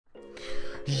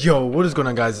Yo, what is going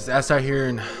on, guys? It's Astyar here,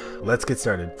 and let's get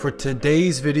started. For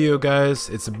today's video, guys,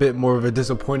 it's a bit more of a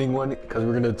disappointing one because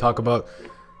we're going to talk about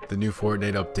the new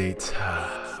Fortnite update.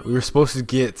 We were supposed to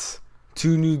get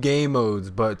 2 new game modes,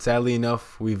 but sadly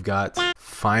enough, we've got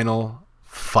Final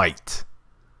Fight,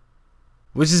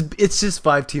 which is just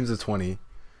 5 teams of 20.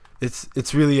 It's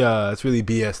really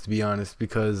BS, to be honest,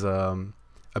 because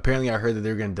apparently I heard that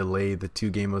they're going to delay the 2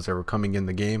 game modes that were coming in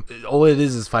the game. All it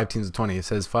is 5 teams of 20. It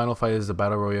says Final Fight is a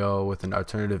battle royale with an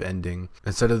alternative ending.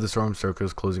 Instead of the storm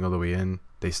circles closing all the way in,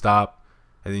 they stop,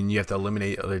 and then you have to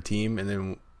eliminate other team, and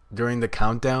then during the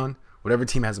countdown, whatever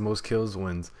team has the most kills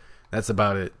wins. That's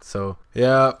about it. So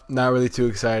yeah, not really too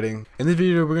exciting. In this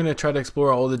video, we're gonna try to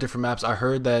explore all the different maps. I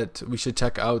heard that we should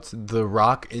check out the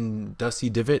rock in Dusty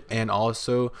Divot, and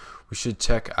also we should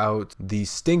check out the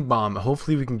stink bomb.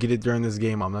 Hopefully we can get it during this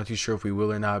game. I'm not too sure if we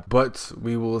will or not, but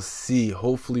we will see.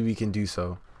 Hopefully we can do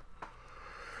so.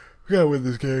 We gotta win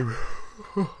this game.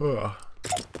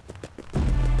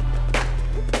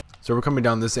 So we're coming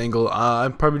down this angle.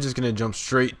 I'm probably just gonna jump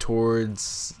straight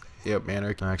towards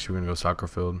Manor. Actually, we're gonna go soccer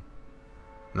field.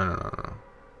 No.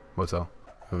 Motel.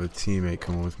 I have a teammate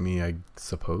coming with me, I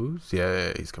suppose.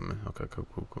 Yeah, he's coming. Okay,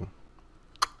 cool.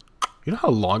 You know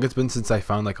how long it's been since I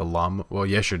found like a llama? Well,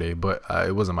 yesterday, but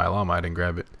it wasn't my llama. I didn't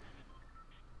grab it.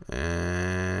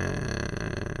 And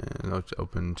no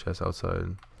open chest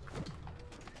outside.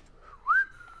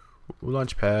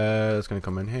 Launch pad. It's gonna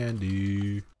come in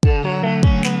handy.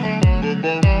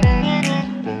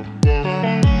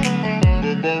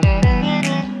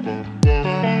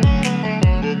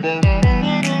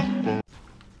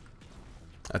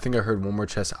 I think I heard one more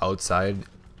chest outside.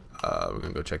 We're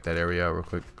gonna go check that area out real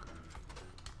quick.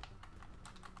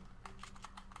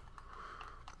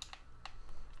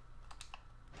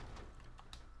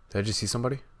 Did I just see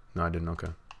somebody? No, I didn't. Okay.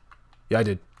 Yeah, I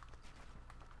did.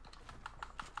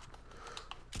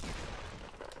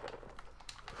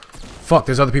 Fuck,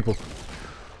 there's other people.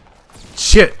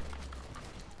 Shit.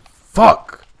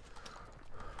 Fuck.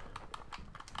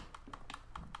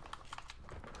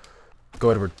 Go,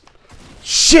 Edward.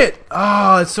 Shit!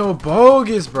 Ah, it's so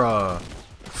bogus, bro.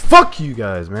 Fuck you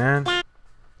guys, man.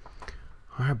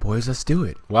 Alright, boys, let's do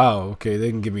it. Wow, okay, they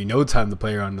can give me no time to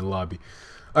play around in the lobby.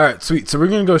 Alright, sweet. So we're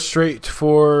gonna go straight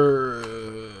for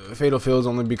Fatal Fields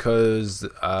only because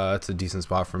it's a decent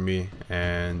spot for me,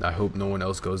 and I hope no one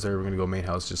else goes there. We're gonna go main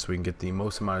house just so we can get the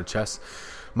most amount of chests.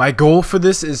 My goal for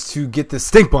this is to get the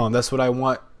stink bomb. That's what I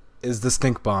want. Is the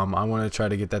stink bomb. I want to try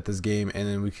to get that this game, and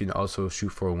then we can also shoot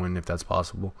for a win if that's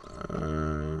possible.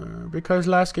 Because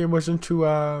last game wasn't too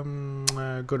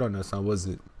good on us, now was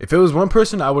it? If it was one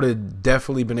person, I would have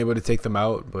definitely been able to take them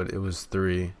out, but it was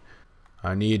 3.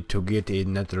 I need to get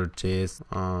another chest.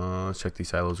 Let's check these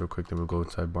silos real quick, then we'll go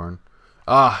inside barn.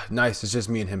 Ah, nice. It's just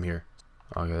me and him here.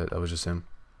 Okay, that was just him.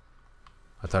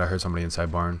 I thought I heard somebody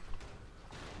inside barn.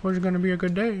 Was it gonna be a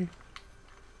good day?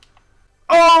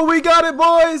 Oh, we got it,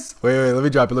 boys! Wait, let me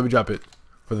drop it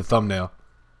for the thumbnail.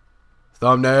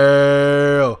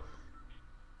 Thumbnail!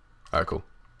 Alright, cool.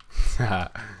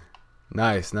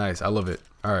 Nice. I love it.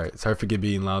 Alright, sorry for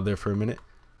being loud there for a minute.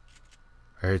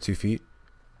 I heard 2 feet.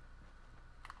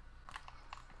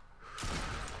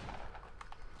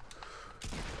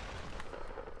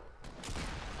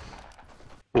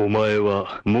 Omae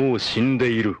wa mou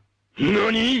shindeiru.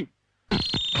 Nani?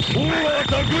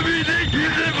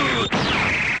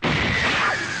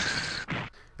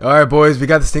 Alright, boys, we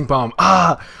got the stink bomb.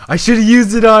 Ah, I should have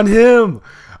used it on him.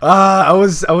 I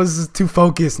was too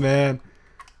focused, man.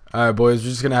 Alright, boys, we're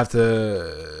just gonna have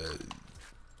to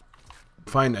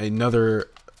find another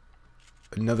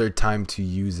time to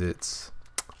use it.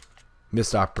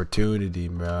 Missed opportunity,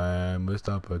 man. Missed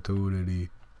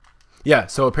opportunity. Yeah,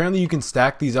 so apparently you can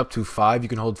stack these up to 5. You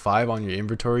can hold 5 on your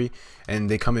inventory, and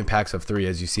they come in packs of 3,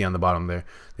 as you see on the bottom there.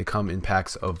 They come in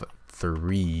packs of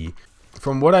 3.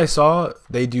 From what I saw,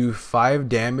 they do 5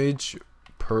 damage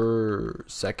per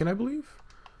second, I believe.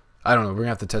 I don't know. We're gonna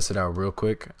have to test it out real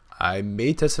quick. I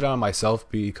may test it out on myself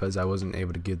because I wasn't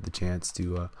able to get the chance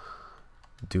to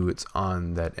do it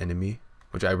on that enemy,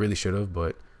 which I really should have.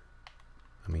 But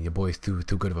I mean, your boy's too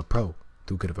good of a pro.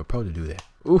 Too good of a pro to do that.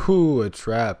 Ooh, a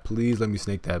trap. Please let me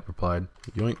snake that. Replied.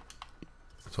 Yoink.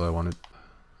 That's all I wanted.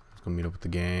 Let's go meet up with the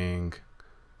gang.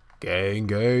 Gang.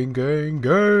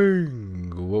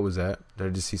 What was that? Did I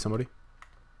just see somebody?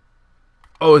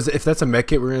 Oh, if that's a med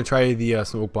kit, we're going to try the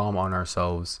smoke bomb on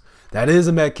ourselves. That is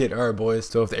a med kit. Alright, boys.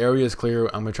 So if the area is clear,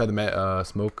 I'm going to try the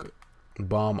smoke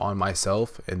bomb on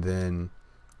myself. And then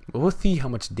we'll see how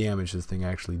much damage this thing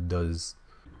actually does.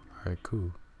 Alright,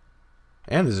 cool.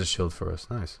 And there's a shield for us.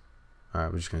 Nice.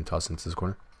 Alright, we're just going to toss into this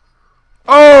corner.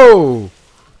 Oh!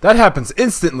 That happens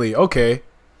instantly. Okay.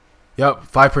 Yep,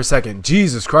 5 per second.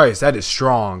 Jesus Christ, that is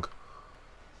strong.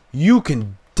 You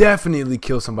can definitely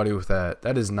kill somebody with that.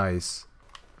 That is nice.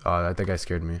 Oh, that guy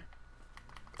scared me.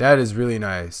 That is really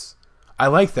nice. I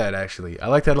like that, actually. I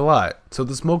like that a lot. So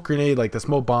the smoke grenade, like the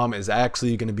smoke bomb, is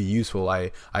actually going to be useful.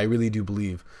 I really do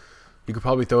believe. You could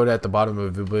probably throw it at the bottom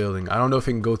of a building. I don't know if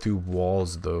it can go through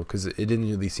walls, though, because it didn't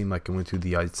really seem like it went through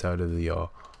the outside of the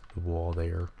wall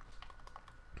there.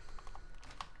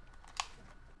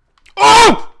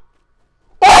 Oh!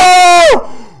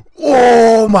 Oh!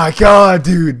 Oh my god,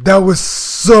 dude. That was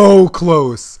so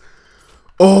close.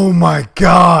 Oh my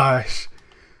gosh.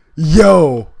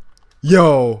 Yo.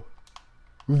 Yo.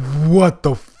 What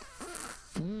the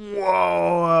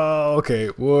whoa. Okay,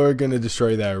 we're gonna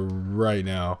destroy that right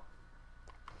now.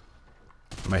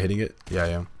 Am I hitting it? Yeah, I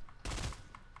am.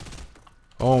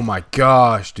 Oh my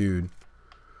gosh, dude.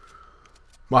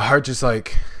 My heart just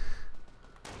like...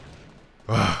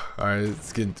 Alright,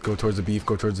 let's go towards the beef.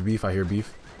 Go towards the beef. I hear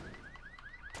beef.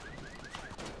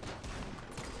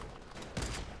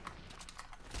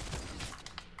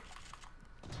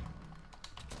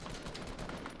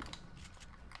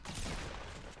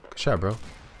 Good shot, bro.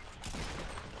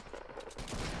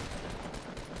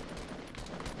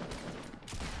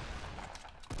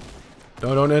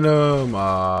 Don't end him.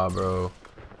 Ah, bro.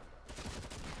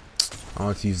 I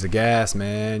want to use the gas,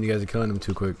 man. You guys are killing him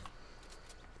too quick.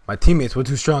 My teammates were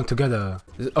too strong together.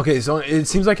 Okay, so it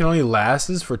seems like it only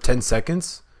lasts for 10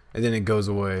 seconds, and then it goes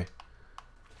away.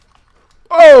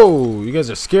 Oh, you guys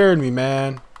are scaring me,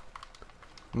 man.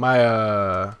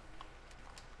 I'm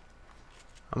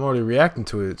already reacting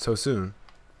to it so soon.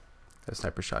 That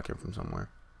sniper shot came from somewhere.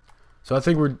 So I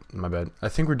think my bad. I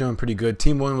think we're doing pretty good.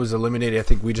 Team 1 was eliminated. I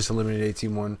think we just eliminated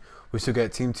Team 1. We still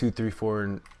got Team 2, 3, 4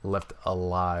 and left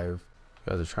alive.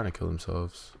 You guys are trying to kill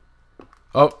themselves.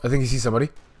 Oh, I think you see somebody.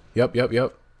 Yep.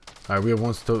 Alright, we have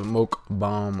one smoke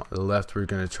bomb left. We're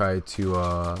gonna try to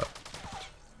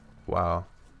wow.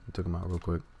 I took him out real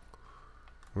quick.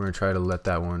 We're gonna try to let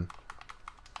that one.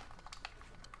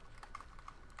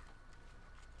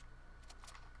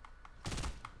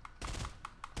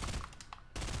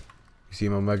 You see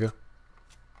him, Omega?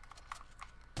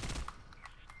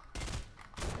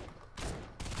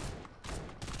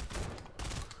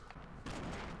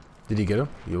 Did he get him?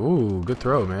 Ooh, good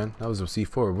throw, man. That was a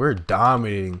C4. We're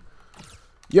dominating.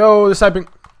 Yo, they're sniping.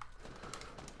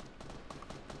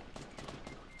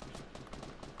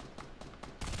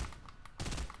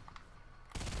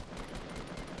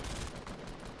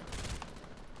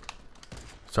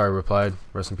 Sorry, replied.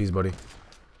 Rest in peace, buddy.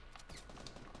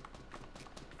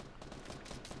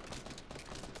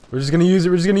 We're just gonna use it.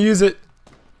 We're just gonna use it.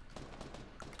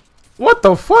 What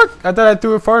the fuck? I thought I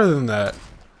threw it farther than that.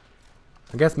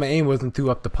 I guess my aim wasn't too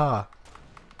up to par.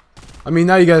 I mean,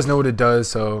 now you guys know what it does,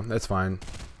 so that's fine.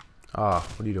 Ah,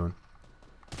 what are you doing?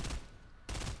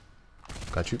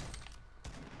 Got you.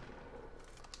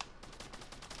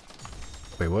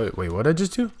 Wait, what? Wait, what did I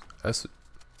just do? This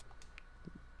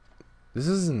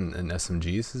isn't an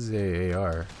SMG. This is a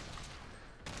AR.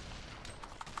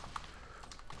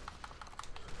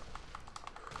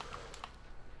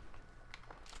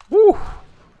 Woo!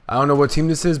 I don't know what team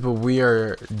this is, but we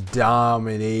are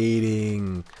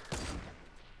dominating.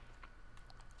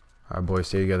 Alright, boys,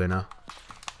 stay together now.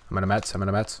 I'm out of mats. I'm out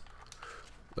of mats.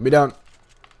 Let me down.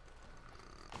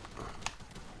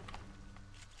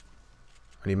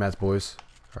 I need mats, boys.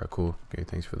 Alright, cool. Okay,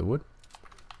 thanks for the wood.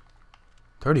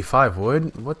 35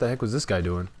 wood? What the heck was this guy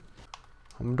doing?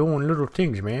 I'm doing little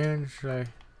things, man.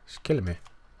 It's killing me.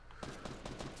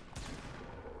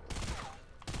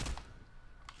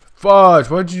 Fudge,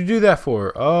 what did you do that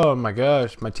for? Oh my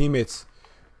gosh, my teammates.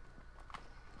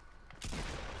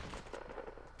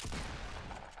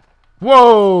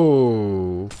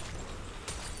 Whoa!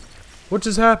 What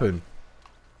just happened?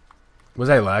 Was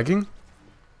I lagging?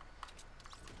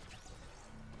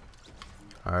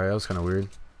 Alright, that was kind of weird.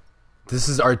 This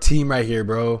is our team right here,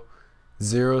 bro.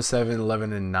 0, 7,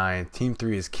 11, and 9. Team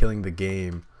 3 is killing the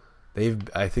game.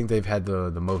 I think they've had the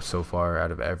most so far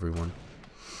out of everyone.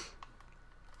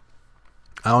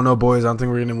 I don't know, boys. I don't think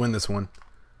we're gonna win this one.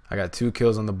 I got 2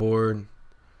 kills on the board.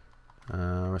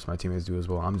 Rest of my teammates do as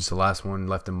well. I'm just the last one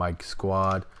left in my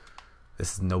squad.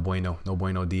 This is no bueno. No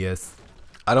bueno DS.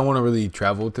 I don't want to really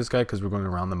travel with this guy because we're going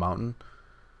around the mountain.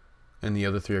 And the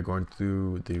other 3 are going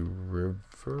through the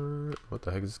river. What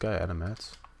the heck is this guy? Adam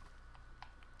Mats?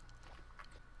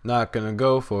 Not gonna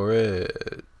go for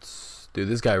it. Dude,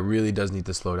 this guy really does need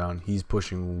to slow down. He's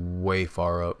pushing way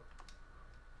far up.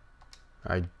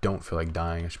 I don't feel like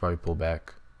dying. I should probably pull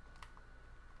back.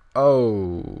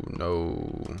 Oh,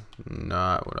 no.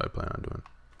 Not what I plan on doing.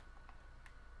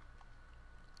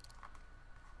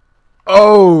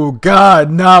 Oh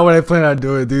God, not what I plan on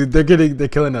doing, dude. They're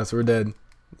killing us. We're dead.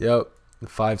 Yep.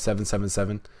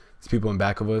 5777. There's people in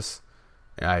back of us.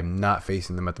 And I'm not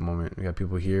facing them at the moment. We got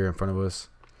people here in front of us.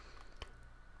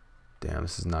 Damn,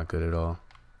 this is not good at all.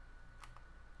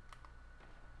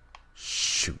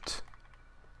 Shoot.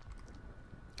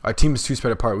 Our team is too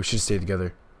spread apart. We should stay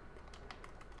together.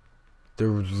 They're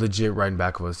legit right in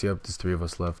back of us. Yep, there's 3 of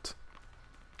us left.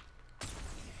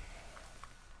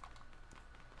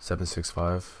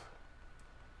 765.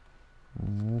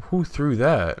 Who threw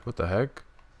that? What the heck?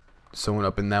 Someone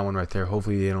up in that one right there.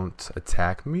 Hopefully they don't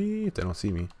attack me if they don't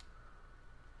see me.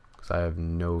 Because I have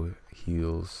no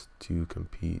heals to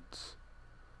compete.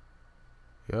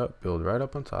 Yep, build right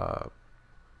up on top.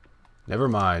 Never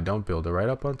mind, don't build it right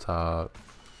up on top.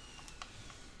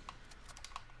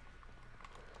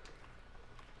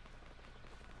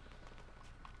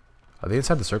 Are they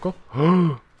inside the circle?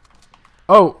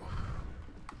 Oh!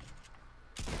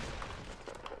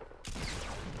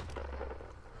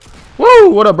 Woo!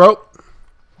 What up, bro?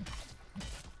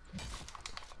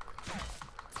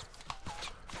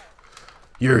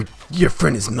 Your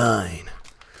friend is mine.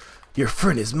 Your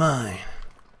friend is mine.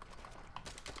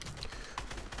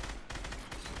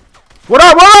 What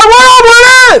up? What up? What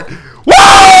up? What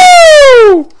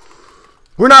up? Woo!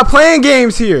 We're not playing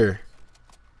games here.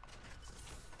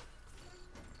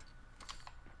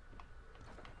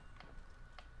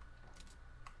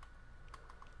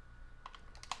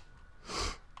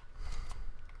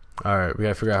 Alright, we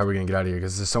gotta figure out how we're gonna get out of here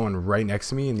because there's someone right next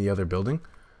to me in the other building.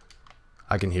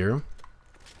 I can hear him.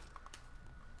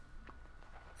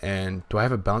 And do I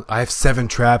have a bounce? I have 7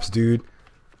 traps, dude.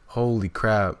 Holy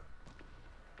crap.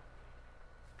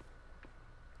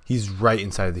 He's right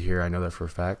inside of here. I know that for a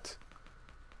fact.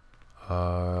 What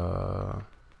are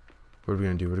we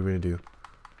gonna do? What are we gonna do?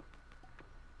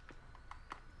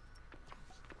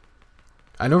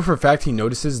 I know for a fact he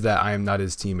notices that I am not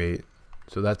his teammate.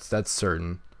 So that's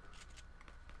certain.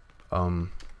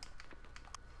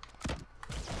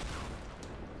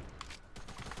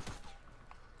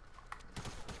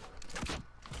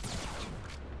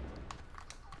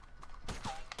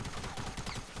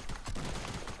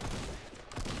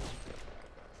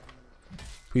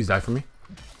 Please die for me.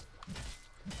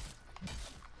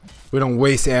 We don't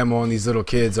waste ammo on these little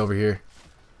kids over here.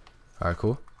 Alright,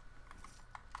 cool.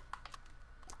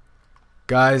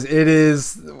 Guys, it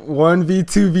is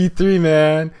 1v2v3,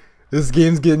 man. This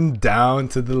game's getting down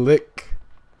to the lick.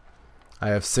 I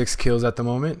have 6 kills at the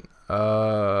moment.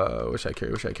 Wish I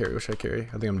carry.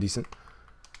 I think I'm decent.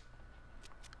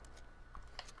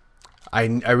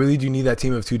 I really do need that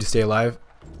team of 2 to stay alive.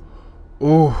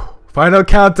 Ooh. Final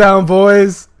countdown,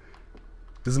 boys.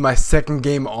 This is my 2nd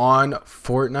game on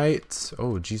Fortnite.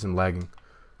 Oh, jeez, I'm lagging.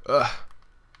 Ugh.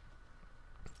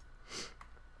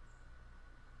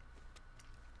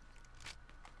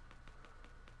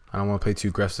 I don't want to play too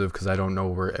aggressive because I don't know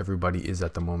where everybody is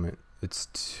at the moment.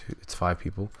 It's 5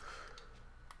 people.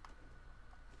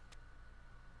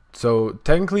 So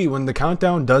technically, when the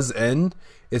countdown does end,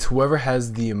 it's whoever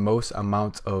has the most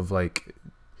amount of like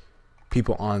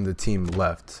people on the team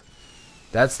left.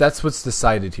 That's what's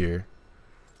decided here.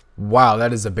 Wow,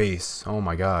 that is a base. Oh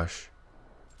my gosh.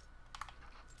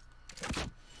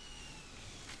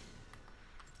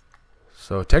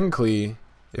 So technically,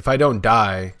 if I don't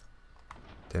die,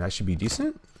 then I should be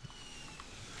decent.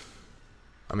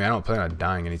 I mean, I don't plan on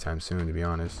dying anytime soon, to be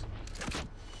honest.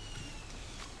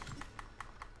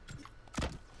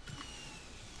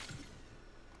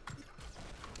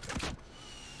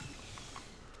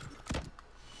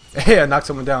 Hey, I knocked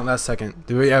someone down last second.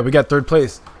 Dude, yeah, we got 3rd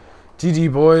place.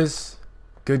 GG, boys.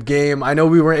 Good game. I know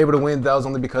we weren't able to win. That was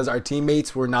only because our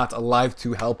teammates were not alive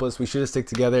to help us. We should have stuck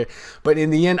together. But in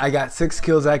the end, I got 6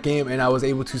 kills that game, and I was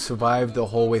able to survive the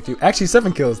whole way through. Actually,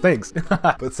 7 kills. Thanks.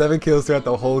 But 7 kills throughout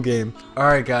the whole game.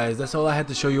 Alright, guys. That's all I had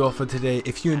to show you all for today.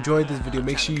 If you enjoyed this video,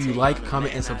 make sure you like,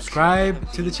 comment, and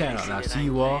subscribe to the channel. And I'll see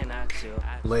you all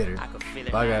later.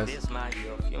 Bye, guys.